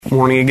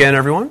morning again,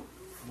 everyone.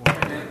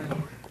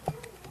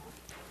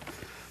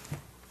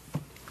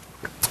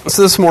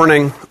 So this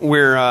morning,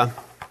 we're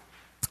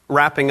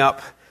wrapping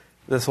up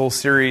this whole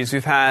series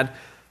we've had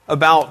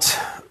about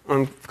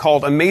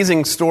called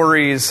Amazing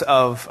Stories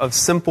of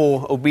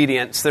Simple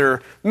Obedience. There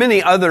are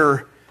many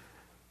other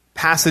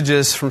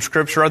passages from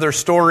Scripture, other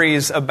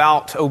stories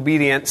about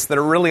obedience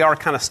that really are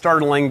kind of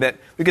startling that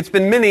we could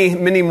spend many,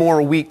 many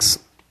more weeks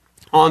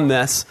on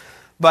this.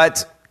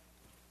 But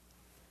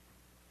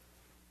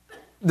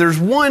there's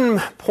one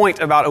point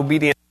about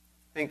obedience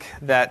I think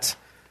that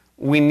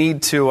we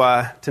need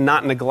to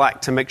not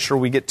neglect to make sure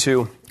we get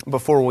to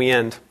before we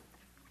end.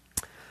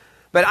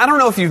 But I don't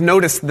know if you've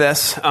noticed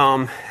this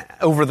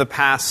over the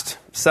past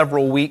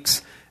several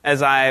weeks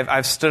as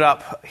I've stood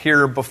up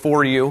here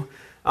before you.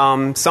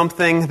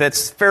 Something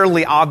that's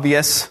fairly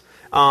obvious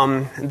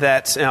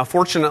that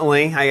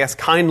fortunately, I guess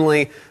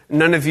kindly,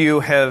 none of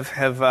you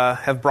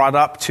have brought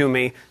up to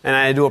me, and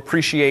I do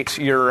appreciate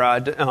your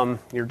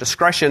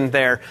discretion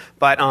there.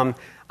 But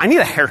I need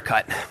a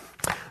haircut,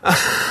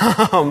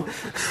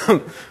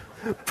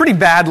 pretty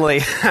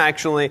badly,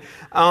 actually.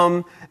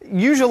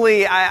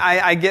 Usually,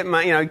 I get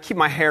my keep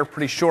my hair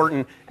pretty short,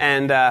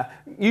 and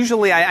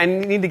usually I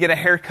need to get a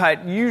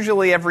haircut.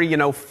 Usually every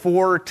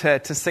 4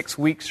 to 6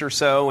 weeks or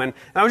so. And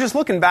I was just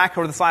looking back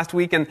over this last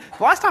week, and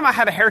the last time I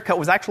had a haircut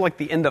was actually like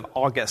the end of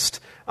August.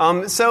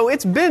 So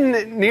it's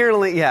been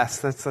nearly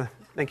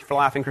thank you for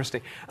laughing,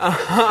 Christy.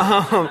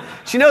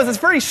 She knows it's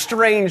very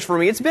strange for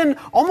me. It's been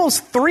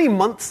almost 3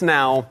 months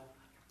now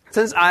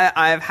since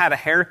I've had a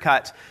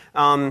haircut.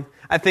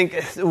 I think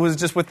it was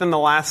just within the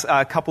last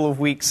couple of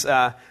weeks.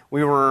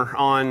 We were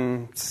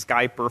on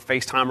Skype or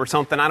FaceTime or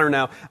something, I don't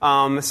know,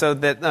 so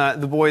that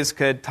the boys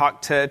could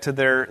talk to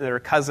their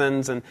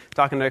cousins, and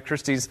talking to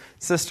Christy's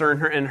sister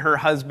and her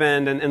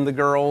husband and the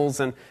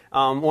girls, and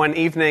one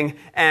evening,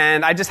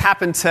 and I just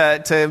happened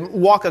to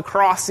walk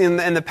across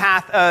in the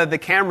path of the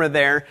camera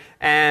there,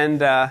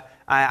 and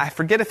I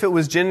forget if it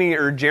was Jenny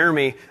or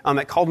Jeremy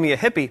that called me a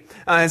hippie.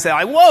 I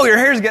said, "Whoa, your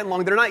hair's getting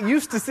long." They're not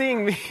used to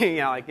seeing me.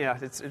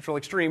 It's real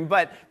extreme.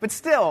 But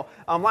still,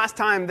 last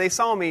time they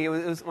saw me, it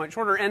was much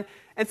shorter. And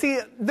see,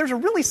 there's a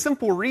really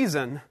simple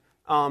reason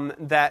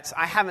that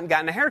I haven't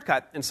gotten a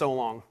haircut in so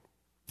long.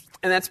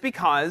 And that's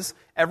because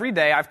every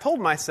day I've told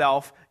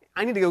myself,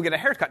 I need to go get a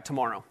haircut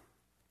tomorrow.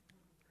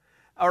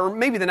 Or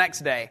maybe the next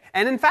day.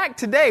 And in fact,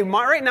 today,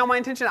 right now, my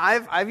intention,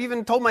 I've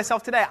even told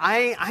myself today,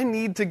 I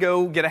need to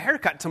go get a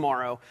haircut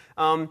tomorrow.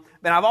 But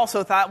I've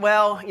also thought,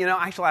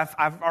 actually,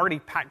 I've already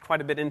packed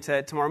quite a bit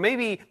into tomorrow.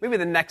 Maybe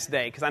the next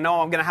day, because I know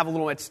I'm going to have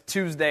it's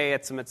Tuesday,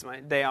 it's my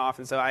day off,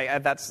 and so I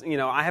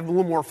have a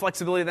little more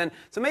flexibility then.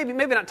 So maybe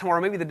not tomorrow,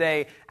 maybe the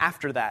day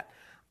after that.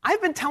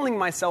 I've been telling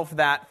myself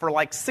that for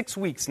like 6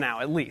 weeks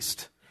now, at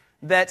least,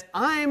 that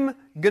I'm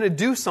going to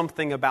do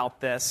something about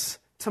this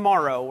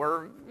tomorrow,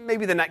 or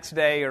maybe the next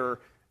day, or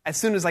as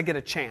soon as I get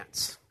a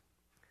chance.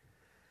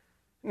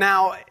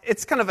 Now,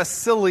 it's kind of a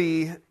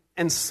silly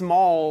and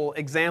small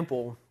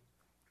example,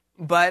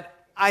 but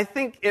I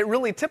think it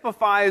really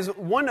typifies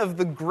one of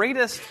the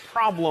greatest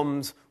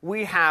problems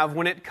we have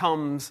when it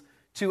comes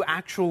to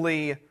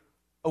actually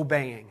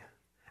obeying,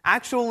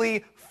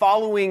 actually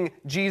following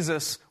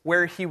Jesus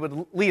where he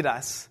would lead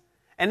us.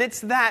 And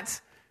it's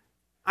that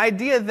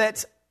idea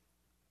that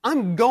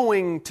I'm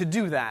going to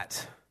do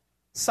that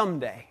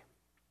someday.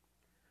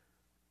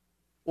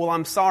 Well,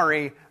 I'm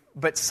sorry,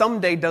 but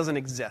someday doesn't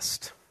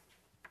exist.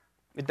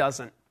 It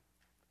doesn't.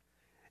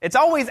 It's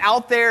always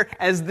out there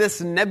as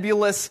this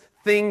nebulous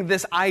thing,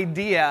 this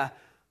idea,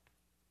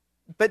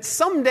 but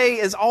someday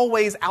is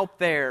always out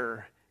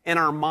there in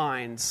our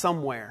minds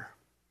somewhere.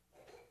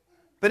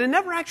 But it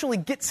never actually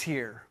gets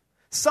here.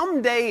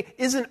 Someday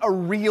isn't a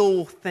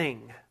real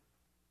thing.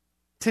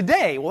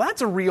 Today, well,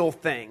 that's a real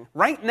thing.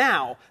 Right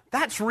now,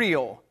 that's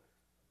real.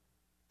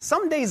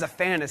 Someday's a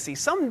fantasy.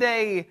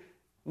 Someday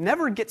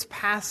never gets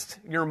past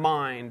your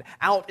mind,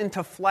 out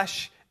into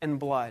flesh and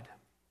blood.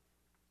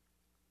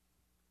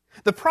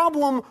 The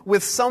problem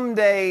with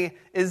someday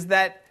is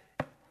that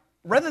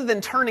rather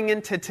than turning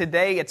into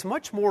today, it's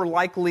much more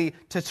likely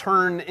to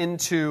turn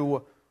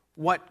into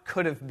what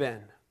could have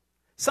been.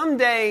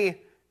 Someday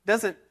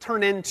doesn't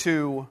turn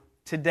into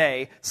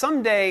today.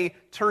 Someday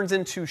turns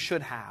into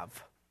should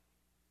have.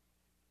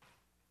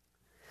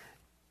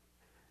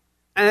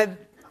 And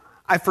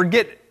I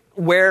forget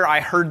where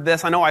I heard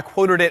this. I know I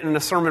quoted it in a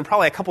sermon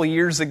probably a couple of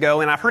years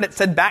ago, and I've heard it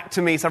said back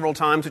to me several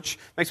times, which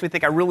makes me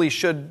think I really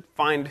should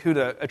find who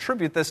to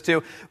attribute this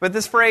to. But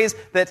this phrase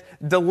that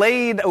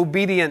delayed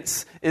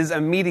obedience is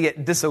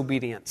immediate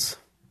disobedience.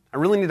 I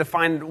really need to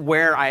find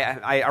where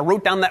I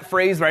wrote down that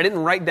phrase, but I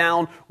didn't write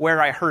down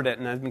where I heard it,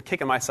 and I've been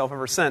kicking myself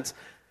ever since.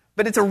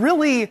 But it's a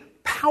really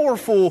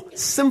powerful,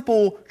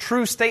 simple,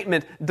 true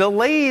statement.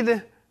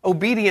 Delayed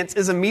obedience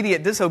is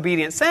immediate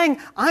disobedience, saying,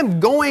 I'm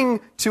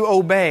going to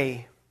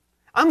obey.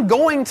 I'm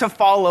going to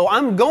follow.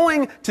 I'm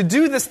going to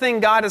do this thing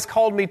God has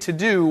called me to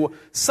do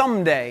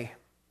someday.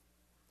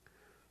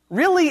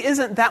 Really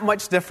isn't that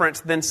much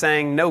different than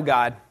saying, no,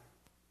 God,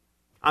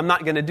 I'm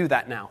not going to do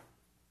that now.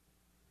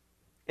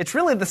 It's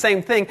really the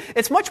same thing.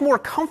 It's much more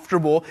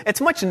comfortable.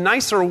 It's much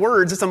nicer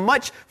words. It's a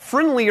much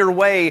friendlier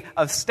way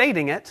of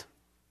stating it.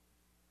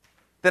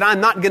 That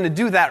I'm not going to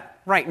do that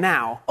right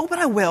now. Oh, but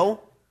I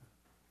will.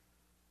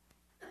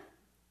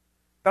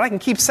 But I can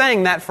keep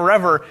saying that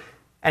forever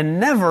and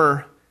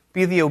never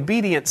be the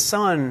obedient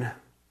son.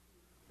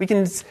 We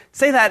can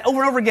say that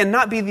over and over again,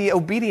 not be the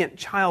obedient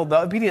child, the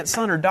obedient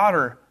son or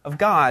daughter of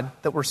God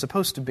that we're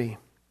supposed to be.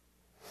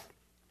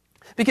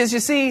 Because you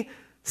see,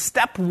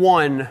 step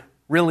one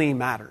really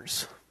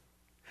matters.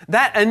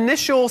 That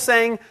initial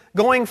saying,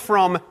 going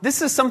from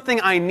this is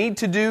something I need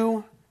to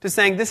do, to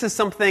saying this is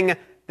something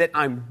that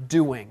I'm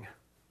doing.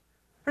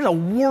 There's a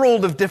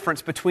world of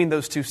difference between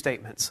those two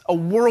statements. A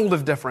world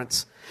of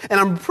difference. And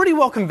I'm pretty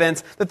well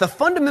convinced that the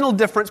fundamental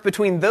difference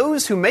between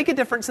those who make a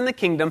difference in the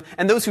kingdom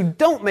and those who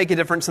don't make a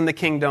difference in the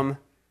kingdom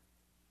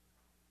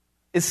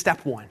is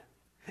step one.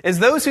 Is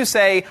those who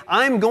say,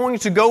 I'm going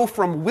to go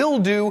from will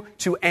do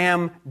to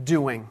am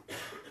doing.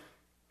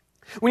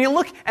 When you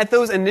look at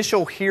those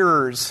initial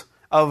hearers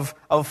of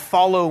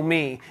follow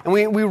me, and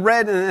we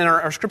read in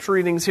our scripture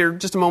readings here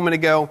just a moment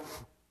ago,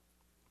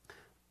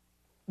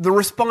 the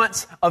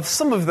response of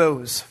some of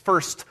those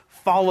first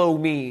follow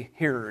me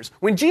hearers.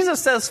 When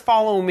Jesus says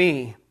follow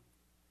me,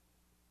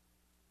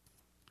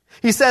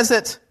 he says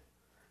it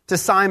to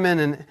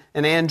Simon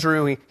and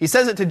Andrew. He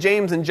says it to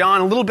James and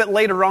John. A little bit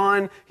later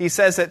on, he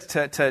says it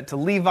to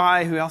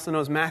Levi, who also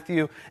knows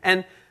Matthew.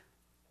 And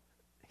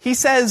he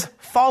says,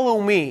 follow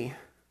me.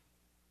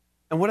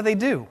 And what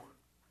do?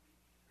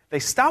 They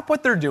stop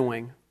what they're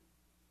doing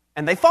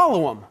and they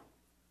follow him.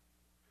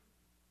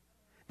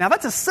 Now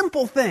that's a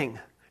simple thing.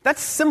 That's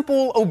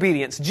simple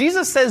obedience.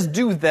 Jesus says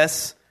do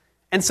this,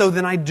 and so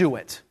then I do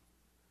it.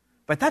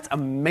 But that's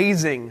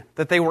amazing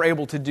that they were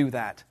able to do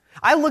that.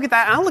 I look at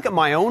that, and I look at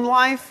my own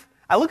life,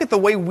 I look at the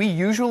way we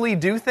usually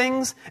do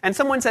things, and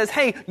someone says,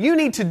 hey, you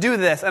need to do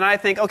this, and I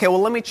think, okay,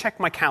 well, let me check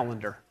my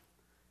calendar.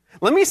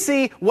 Let me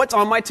see what's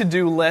on my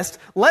to-do list.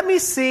 Let me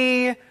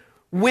see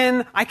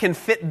when I can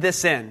fit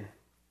this in.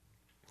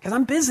 Because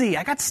I'm busy.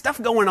 I got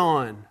stuff going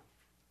on.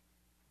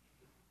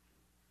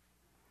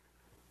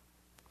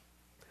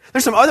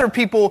 There's some other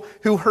people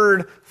who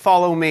heard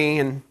follow me,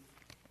 and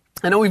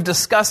I know we've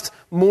discussed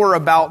more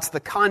about the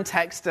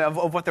context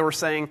of what they were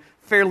saying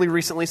fairly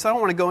recently, so I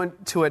don't want to go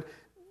into it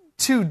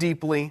too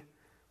deeply.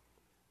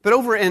 But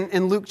over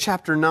in Luke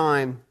chapter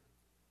 9,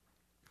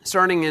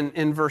 starting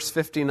in verse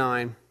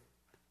 59,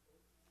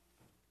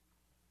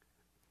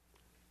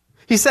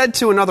 he said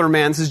to another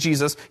man, this is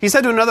Jesus, he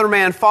said to another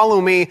man,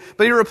 follow me,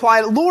 but he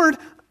replied, Lord,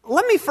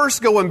 let me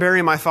first go and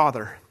bury my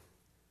father.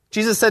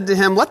 Jesus said to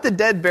him, let the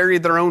dead bury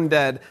their own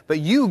dead, but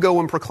you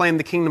go and proclaim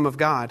the kingdom of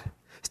God.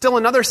 Still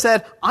another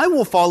said, I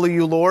will follow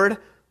you, Lord,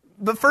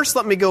 but first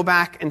let me go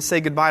back and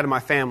say goodbye to my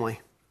family.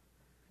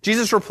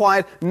 Jesus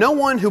replied, no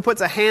one who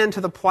puts a hand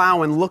to the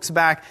plow and looks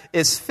back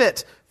is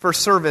fit for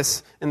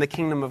service in the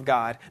kingdom of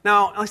God.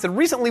 Now, like I said,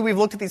 recently we've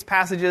looked at these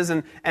passages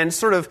and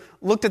sort of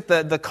looked at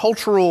the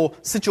cultural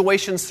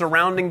situations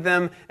surrounding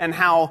them and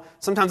how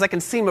sometimes that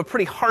can seem a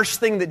pretty harsh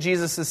thing that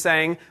Jesus is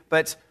saying,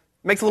 but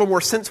makes a little more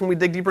sense when we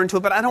dig deeper into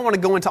it. But I don't want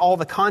to go into all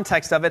the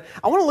context of it.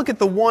 I want to look at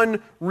the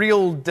one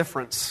real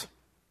difference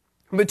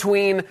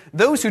between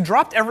those who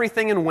dropped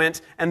everything and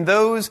went and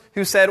those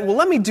who said, well,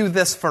 let me do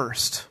this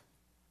first.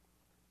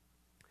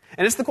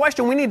 And it's the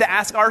question we need to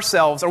ask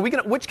ourselves,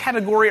 which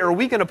category are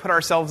we going to put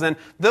ourselves in?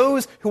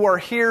 Those who are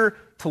here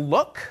to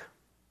look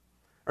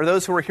or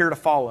those who are here to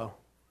follow?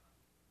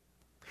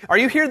 Are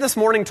you here this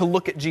morning to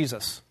look at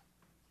Jesus?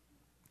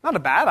 Not a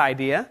bad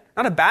idea.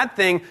 Not a bad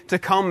thing to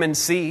come and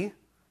see.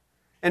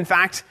 In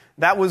fact,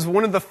 that was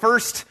one of the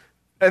first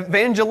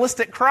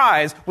evangelistic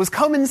cries, was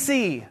come and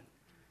see.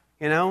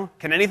 You know,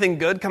 can anything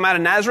good come out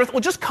of Nazareth?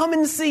 Well, just come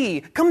and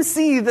see. Come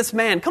see this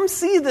man. Come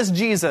see this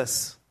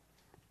Jesus.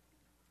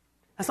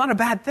 That's not a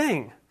bad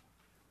thing.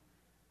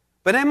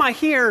 But am I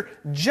here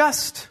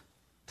just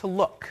to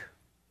look?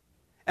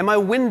 Am I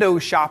window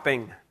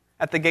shopping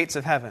at the gates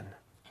of heaven?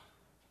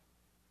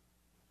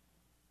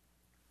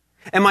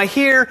 Am I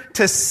here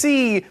to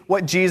see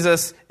what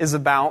Jesus is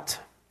about?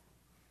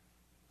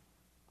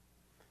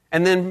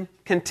 And then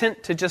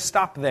content to just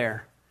stop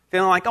there,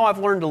 feeling like, oh, I've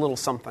learned a little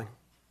something.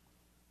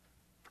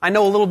 I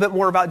know a little bit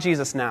more about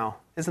Jesus now.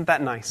 Isn't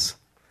that nice?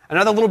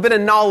 Another little bit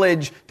of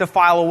knowledge to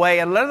file away.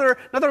 Another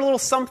little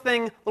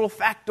something, little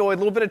factoid, a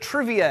little bit of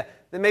trivia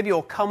that maybe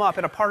will come up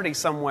at a party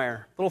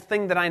somewhere. A little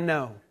thing that I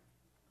know.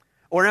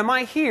 Or am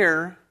I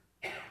here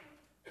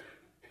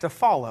to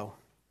follow?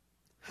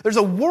 There's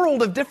a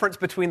world of difference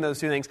between those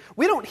two things.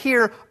 We don't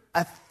hear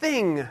a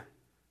thing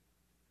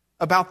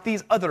about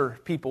these other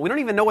people. We don't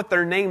even know what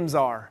their names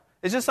are.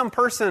 It's just some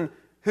person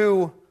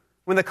who,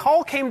 when the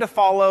call came to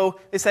follow,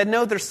 they said,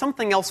 no, there's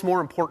something else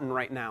more important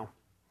right now.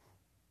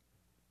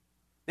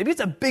 Maybe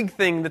it's a big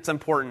thing that's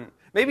important.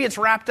 Maybe it's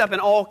wrapped up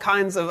in all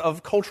kinds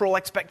of cultural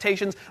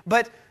expectations.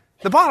 But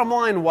the bottom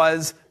line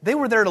was, they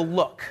were there to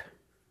look,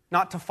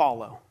 not to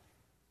follow.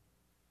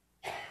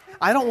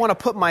 I don't want to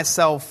put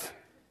myself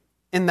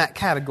in that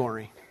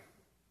category.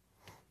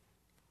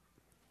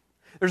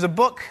 There's a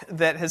book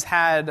that has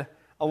had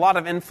a lot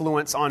of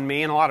influence on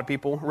me and a lot of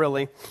people,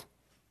 really,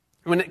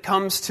 when it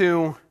comes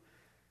to,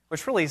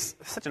 which really is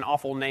such an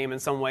awful name in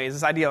some ways,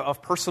 this idea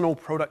of personal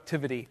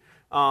productivity,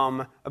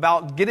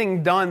 about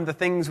getting done the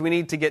things we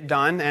need to get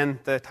done. And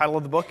the title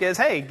of the book is,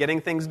 hey,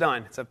 Getting Things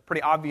Done. It's a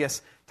pretty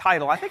obvious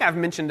title. I think I've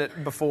mentioned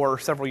it before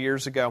several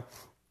years ago.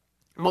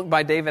 A book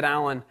by David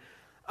Allen.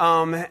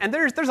 And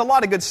there's a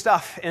lot of good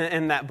stuff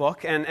in that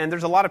book. And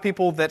there's a lot of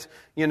people that,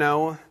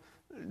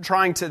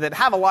 that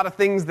have a lot of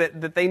things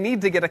that they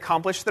need to get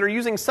accomplished that are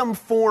using some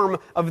form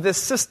of this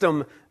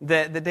system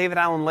that David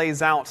Allen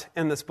lays out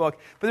in this book.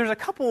 But there's a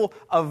couple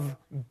of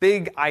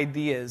big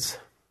ideas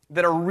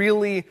that are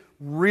really,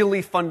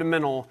 really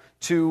fundamental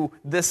to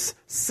this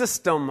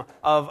system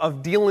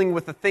of dealing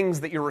with the things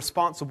that you're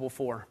responsible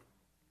for.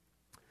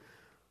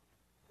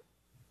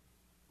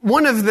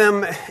 One of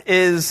them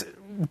is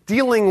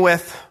dealing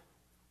with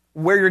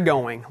where you're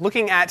going,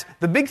 looking at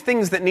the big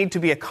things that need to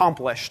be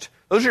accomplished.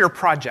 Those are your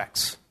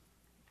projects.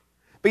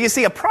 But you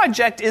see, a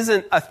project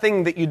isn't a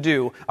thing that you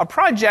do. A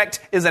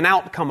project is an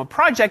outcome. A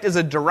project is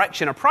a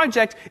direction. A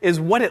project is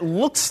what it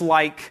looks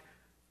like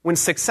when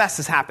success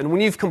has happened,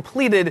 when you've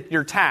completed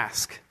your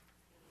task.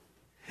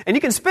 And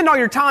you can spend all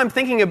your time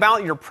thinking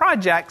about your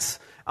projects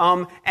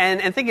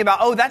and thinking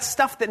about, that's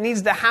stuff that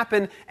needs to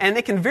happen, and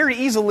it can very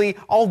easily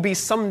all be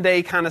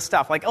someday kind of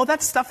stuff. Like,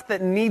 that's stuff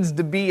that needs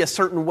to be a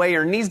certain way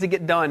or needs to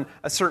get done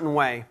a certain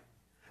way.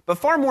 But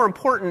far more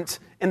important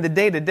in the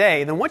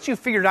day-to-day than once you've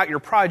figured out your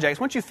projects,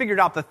 once you've figured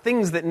out the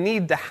things that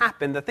need to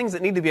happen, the things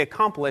that need to be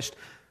accomplished,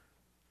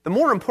 the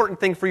more important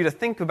thing for you to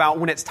think about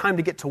when it's time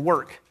to get to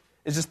work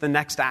is just the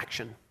next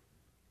action.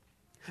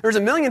 There's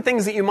a million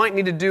things that you might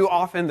need to do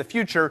off in the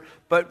future,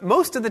 but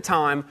most of the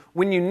time,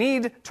 when you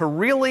need to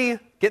really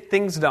get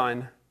things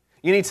done,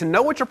 you need to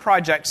know what your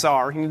projects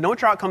are, you need to know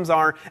what your outcomes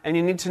are, and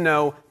you need to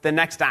know the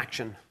next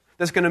action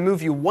that's going to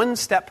move you one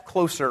step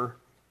closer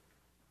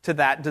to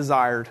that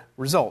desired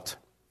result.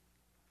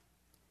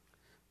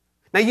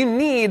 Now, you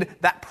need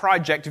that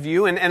project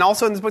view, and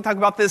also in this book, talk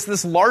about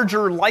this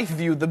larger life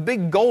view, the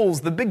big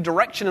goals, the big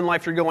direction in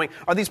life you're going.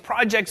 Are these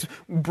projects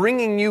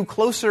bringing you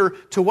closer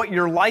to what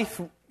your life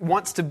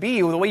wants to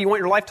be, or the way you want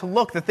your life to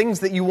look, the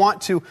things that you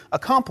want to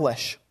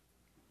accomplish?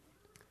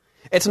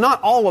 It's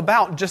not all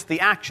about just the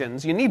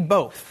actions. You need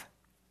both.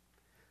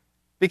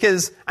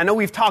 Because I know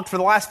we've talked for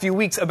the last few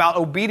weeks about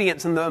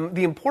obedience and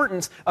the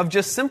importance of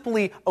just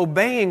simply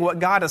obeying what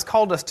God has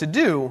called us to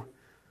do,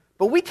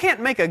 but we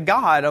can't make a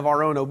God of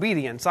our own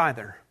obedience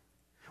either.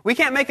 We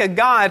can't make a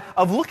God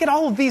of, look at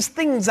all of these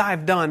things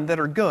I've done that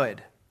are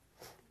good.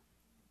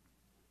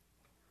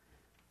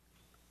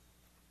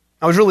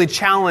 I was really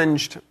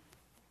challenged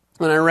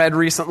when I read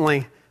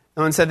recently,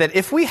 and said that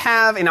if we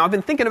have, I've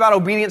been thinking about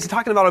obedience and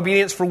talking about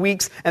obedience for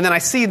weeks, and then I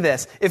see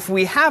this. If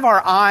we have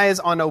our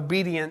eyes on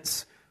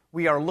obedience,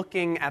 we are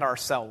looking at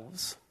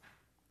ourselves.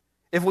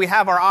 If we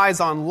have our eyes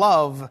on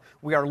love,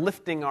 we are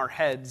lifting our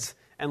heads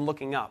and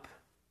looking up.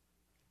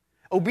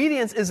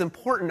 Obedience is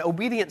important.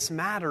 Obedience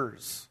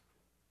matters.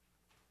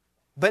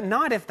 But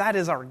not if that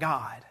is our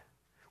God.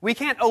 We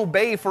can't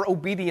obey for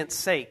obedience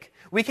sake.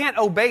 We can't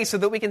obey so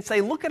that we can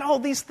say, look at all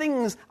these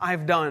things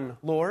I've done,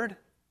 Lord.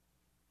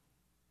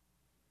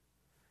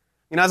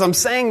 As I'm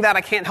saying that,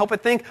 I can't help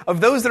but think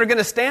of those that are going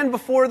to stand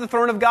before the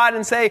throne of God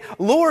and say,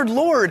 Lord,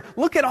 Lord,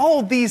 look at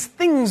all these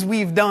things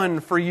we've done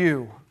for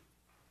you.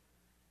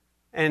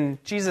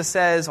 And Jesus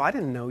says, I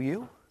didn't know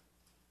you.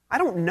 I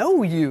don't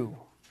know you.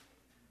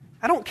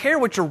 I don't care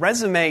what your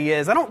resume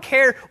is. I don't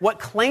care what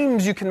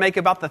claims you can make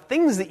about the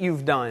things that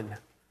you've done.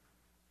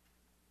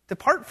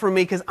 Depart from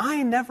me, because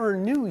I never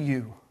knew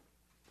you.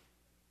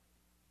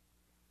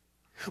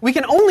 We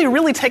can only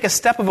really take a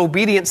step of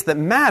obedience that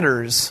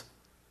matters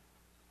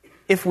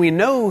if we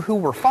know who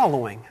we're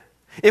following,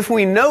 if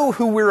we know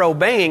who we're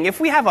obeying,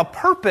 if we have a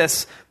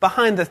purpose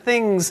behind the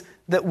things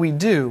that we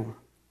do.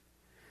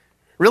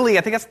 Really,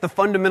 I think that's the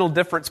fundamental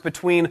difference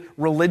between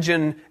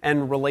religion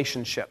and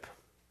relationship.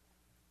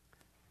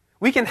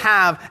 We can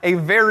have a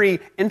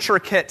very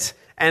intricate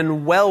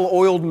and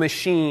well-oiled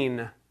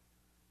machine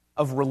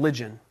of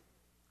religion.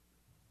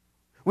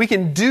 We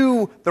can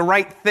do the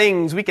right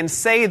things. We can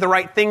say the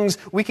right things.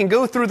 We can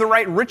go through the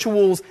right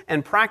rituals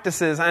and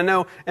practices. I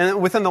know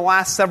within the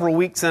last several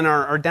weeks in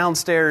our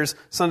downstairs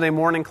Sunday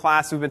morning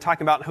class, we've been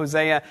talking about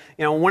Hosea.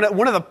 One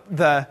of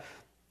the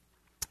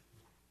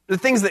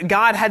things that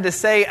God had to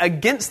say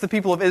against the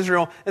people of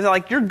Israel is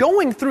like, you're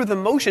going through the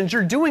motions.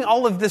 You're doing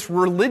all of this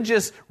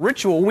religious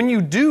ritual. When you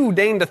do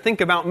deign to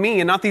think about me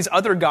and not these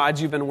other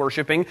gods you've been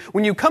worshiping,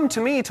 when you come to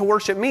me to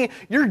worship me,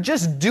 you're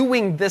just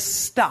doing this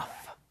stuff.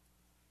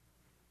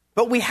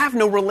 But we have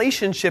no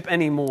relationship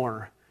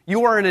anymore.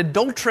 You are an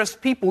adulterous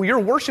people. You're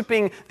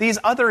worshiping these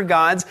other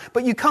gods,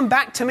 but you come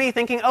back to me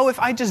thinking, if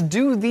I just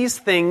do these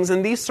things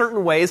in these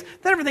certain ways,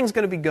 then everything's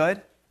going to be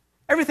good.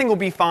 Everything will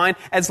be fine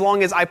as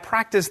long as I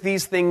practice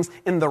these things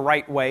in the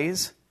right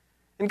ways.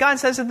 And God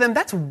says to them,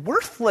 that's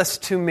worthless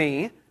to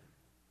me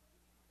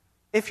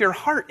if your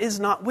heart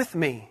is not with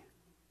me.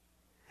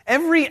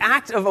 Every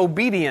act of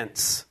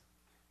obedience,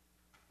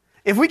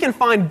 if we can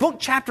find book,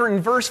 chapter,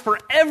 and verse for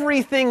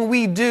everything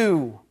we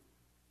do,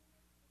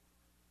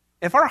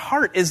 if our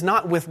heart is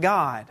not with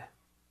God,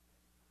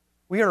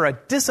 we are a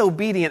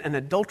disobedient and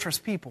adulterous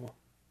people.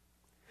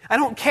 I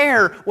don't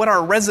care what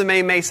our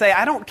resume may say.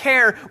 I don't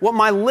care what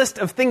my list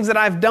of things that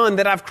I've done,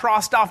 that I've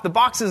crossed off, the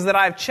boxes that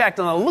I've checked,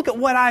 and I'll look at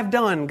what I've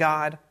done,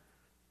 God.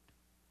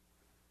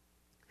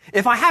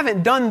 If I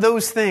haven't done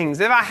those things,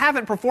 if I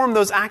haven't performed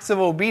those acts of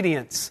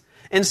obedience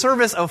in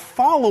service of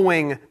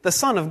following the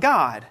Son of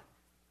God,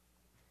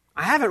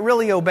 I haven't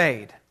really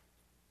obeyed.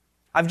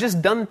 I've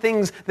just done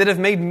things that have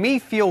made me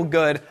feel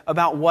good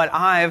about what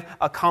I've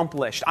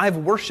accomplished. I've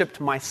worshiped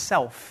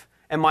myself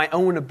and my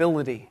own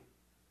ability,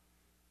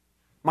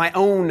 my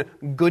own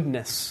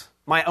goodness,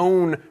 my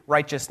own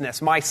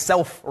righteousness, my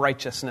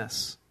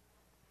self-righteousness.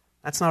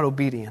 That's not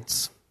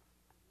obedience.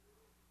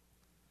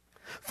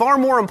 Far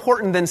more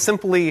important than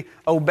simply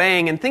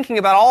obeying and thinking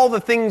about all the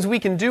things we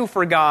can do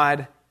for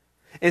God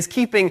is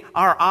keeping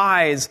our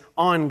eyes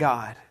on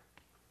God.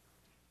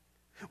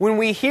 When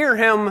we hear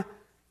Him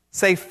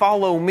say,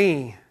 "Follow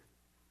me,"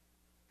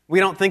 we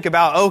don't think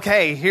about,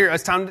 okay, here,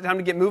 it's time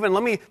to get moving.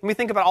 Let me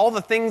think about all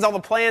the things, all the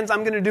plans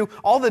I'm going to do,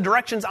 all the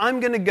directions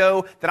I'm going to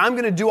go, that I'm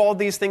going to do all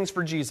these things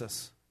for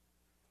Jesus.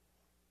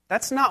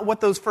 That's not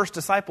what those first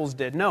disciples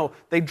did. No,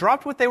 they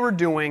dropped what they were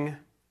doing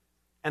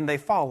and they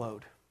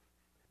followed.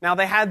 Now,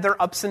 they had their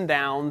ups and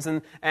downs,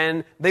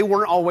 and they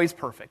weren't always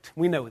perfect.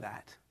 We know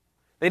that.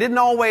 They didn't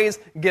always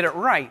get it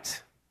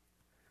right.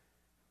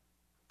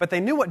 But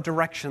they knew what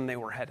direction they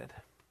were headed.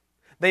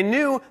 They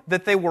knew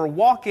that they were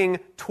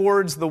walking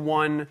towards the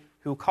one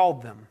who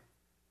called them.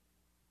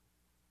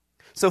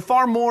 So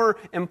far more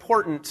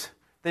important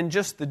than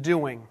just the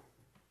doing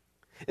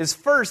is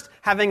first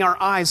having our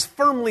eyes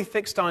firmly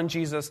fixed on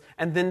Jesus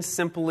and then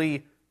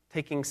simply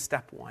taking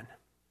step one.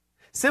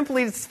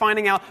 Simply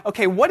finding out,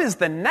 okay, what is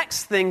the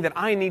next thing that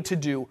I need to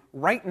do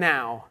right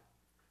now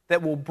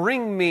that will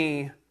bring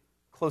me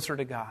closer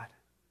to God?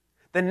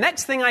 The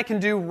next thing I can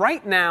do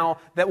right now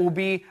that will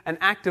be an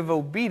act of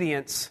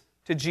obedience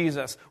to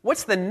Jesus.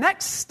 What's the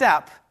next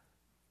step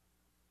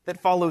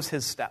that follows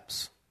His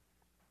steps?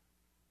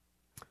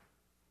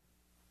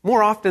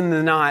 More often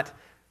than not,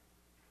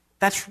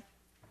 that's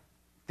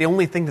the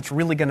only thing that's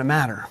really going to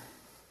matter.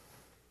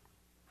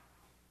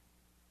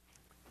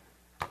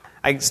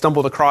 I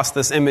stumbled across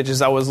this image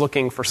as I was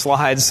looking for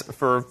slides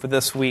for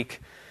this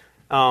week.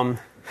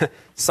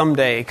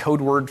 Someday, code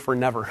word for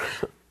never.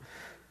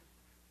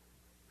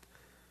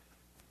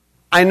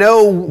 I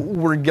know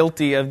we're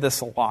guilty of this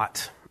a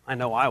lot. I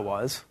know I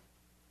was.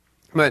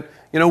 But,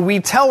 we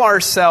tell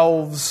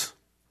ourselves,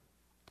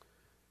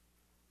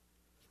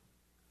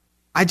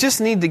 I just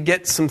need to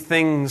get some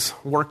things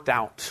worked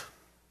out.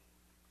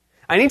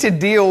 I need to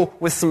deal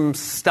with some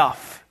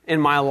stuff in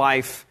my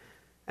life,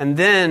 and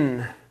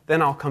then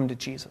I'll come to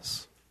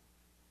Jesus.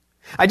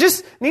 I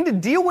just need to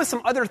deal with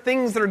some other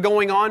things that are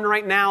going on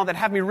right now that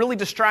have me really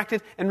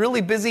distracted and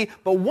really busy.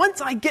 But once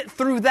I get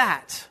through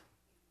that,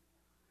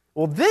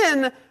 well,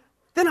 then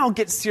I'll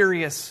get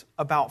serious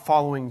about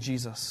following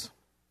Jesus.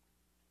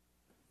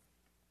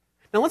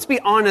 Now, let's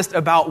be honest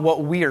about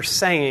what we are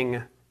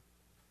saying,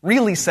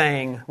 really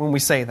saying when we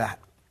say that.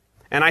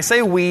 And I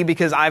say we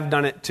because I've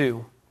done it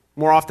too,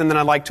 more often than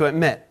I'd like to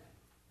admit.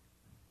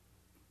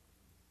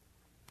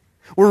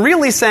 We're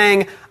really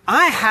saying,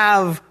 I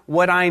have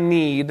what I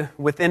need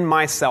within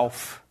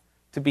myself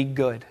to be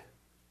good,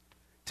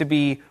 to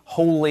be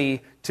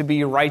holy, to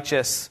be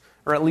righteous,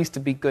 or at least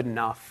to be good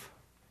enough.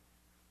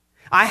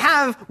 I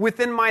have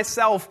within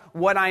myself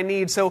what I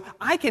need so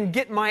I can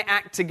get my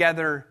act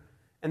together,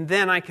 and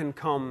then I can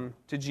come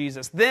to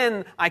Jesus.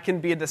 Then I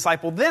can be a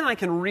disciple. Then I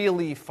can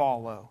really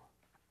follow.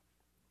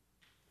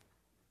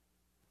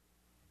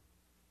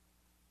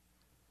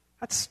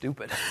 That's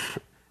stupid.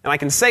 And I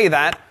can say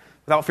that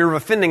without fear of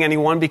offending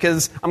anyone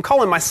because I'm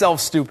calling myself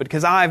stupid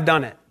because I've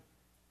done it.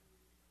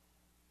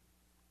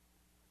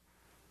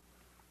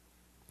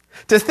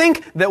 To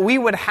think that we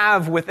would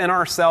have within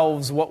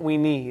ourselves what we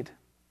need.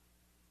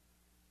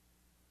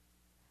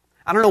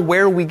 I don't know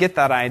where we get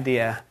that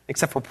idea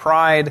except for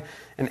pride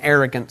and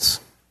arrogance.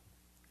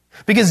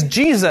 Because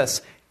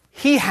Jesus,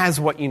 He has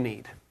what you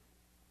need.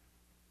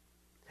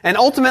 And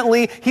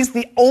ultimately, He's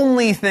the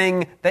only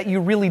thing that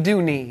you really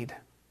do need.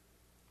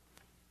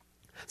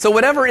 So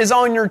whatever is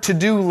on your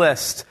to-do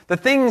list, the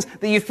things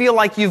that you feel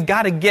like you've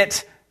got to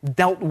get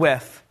dealt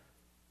with,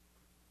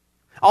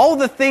 all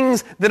the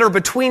things that are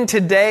between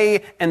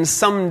today and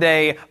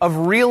someday of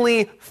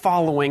really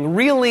following,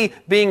 really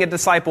being a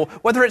disciple,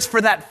 whether it's for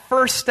that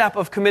first step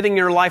of committing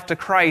your life to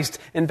Christ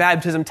in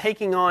baptism,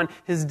 taking on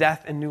His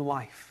death and new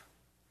life.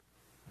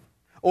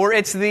 Or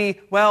it's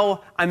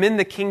I'm in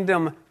the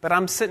kingdom, but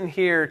I'm sitting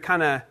here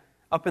kind of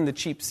up in the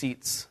cheap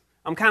seats.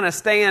 I'm kind of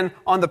staying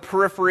on the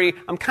periphery.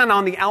 I'm kind of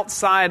on the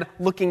outside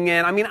looking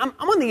in. I mean, I'm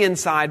on the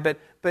inside, but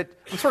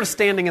I'm sort of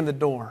standing in the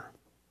door.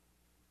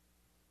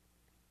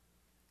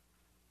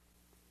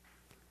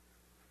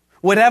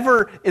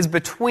 Whatever is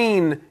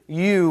between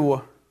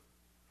you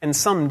and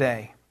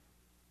someday,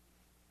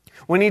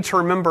 We need to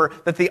remember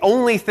that the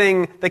only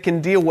thing that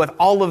can deal with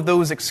all of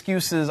those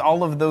excuses,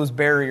 all of those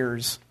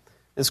barriers,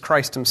 is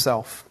Christ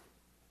himself.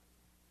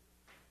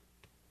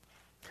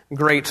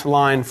 Great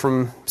line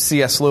from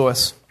C.S.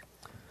 Lewis.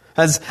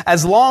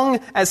 As long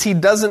as he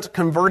doesn't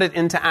convert it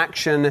into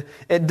action,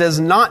 it does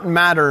not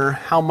matter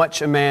how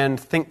much a man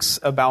thinks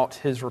about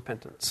his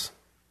repentance.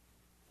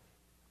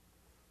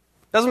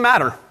 Doesn't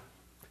matter.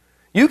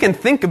 You can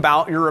think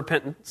about your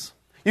repentance.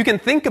 You can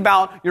think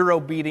about your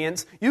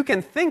obedience. You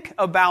can think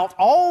about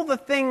all the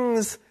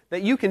things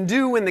that you can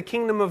do in the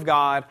kingdom of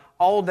God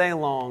all day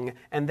long,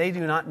 and they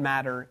do not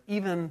matter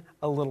even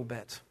a little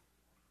bit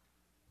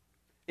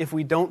if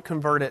we don't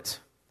convert it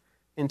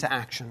into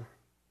action.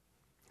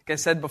 Like I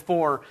said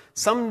before,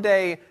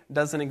 someday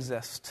doesn't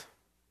exist.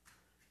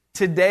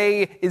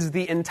 Today is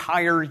the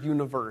entire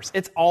universe.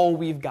 It's all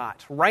we've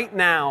got. Right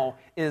now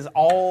is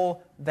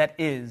all that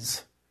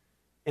is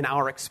in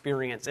our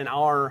experience, in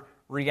our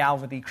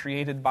reality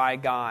created by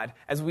God.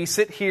 As we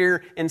sit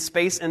here in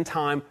space and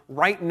time,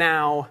 right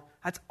now,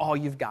 that's all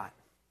you've got.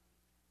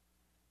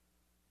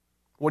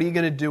 What are you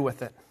going to do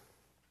with it?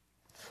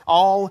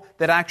 All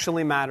that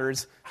actually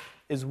matters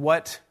is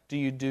what do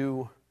you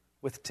do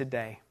with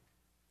today?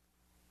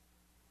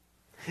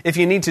 If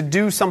you need to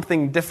do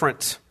something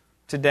different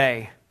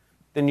today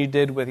than you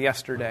did with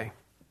yesterday,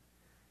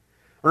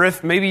 or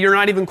if maybe you're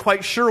not even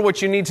quite sure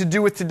what you need to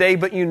do with today,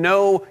 but you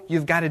know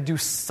you've got to do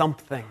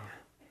something.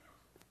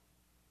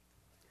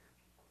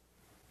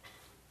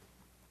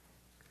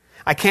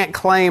 I can't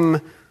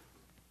claim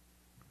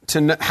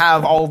to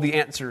have all the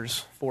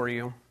answers for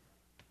you,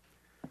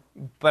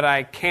 but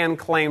I can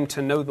claim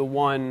to know the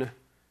one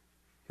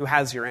who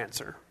has your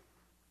answer.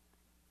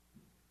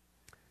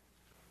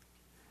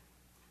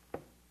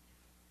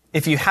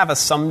 If you have a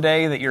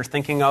someday that you're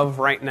thinking of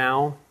right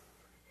now,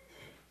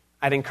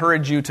 I'd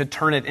encourage you to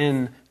turn it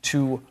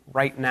into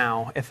right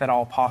now, if at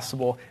all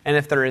possible. And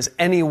if there is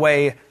any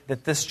way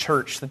that this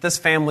church, that this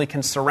family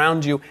can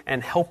surround you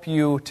and help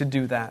you to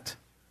do that,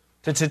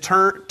 to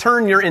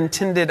turn your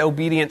intended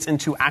obedience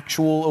into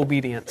actual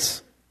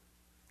obedience.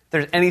 If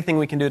there's anything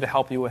we can do to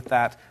help you with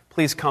that,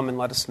 please come and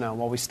let us know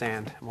while we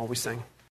stand and while we sing.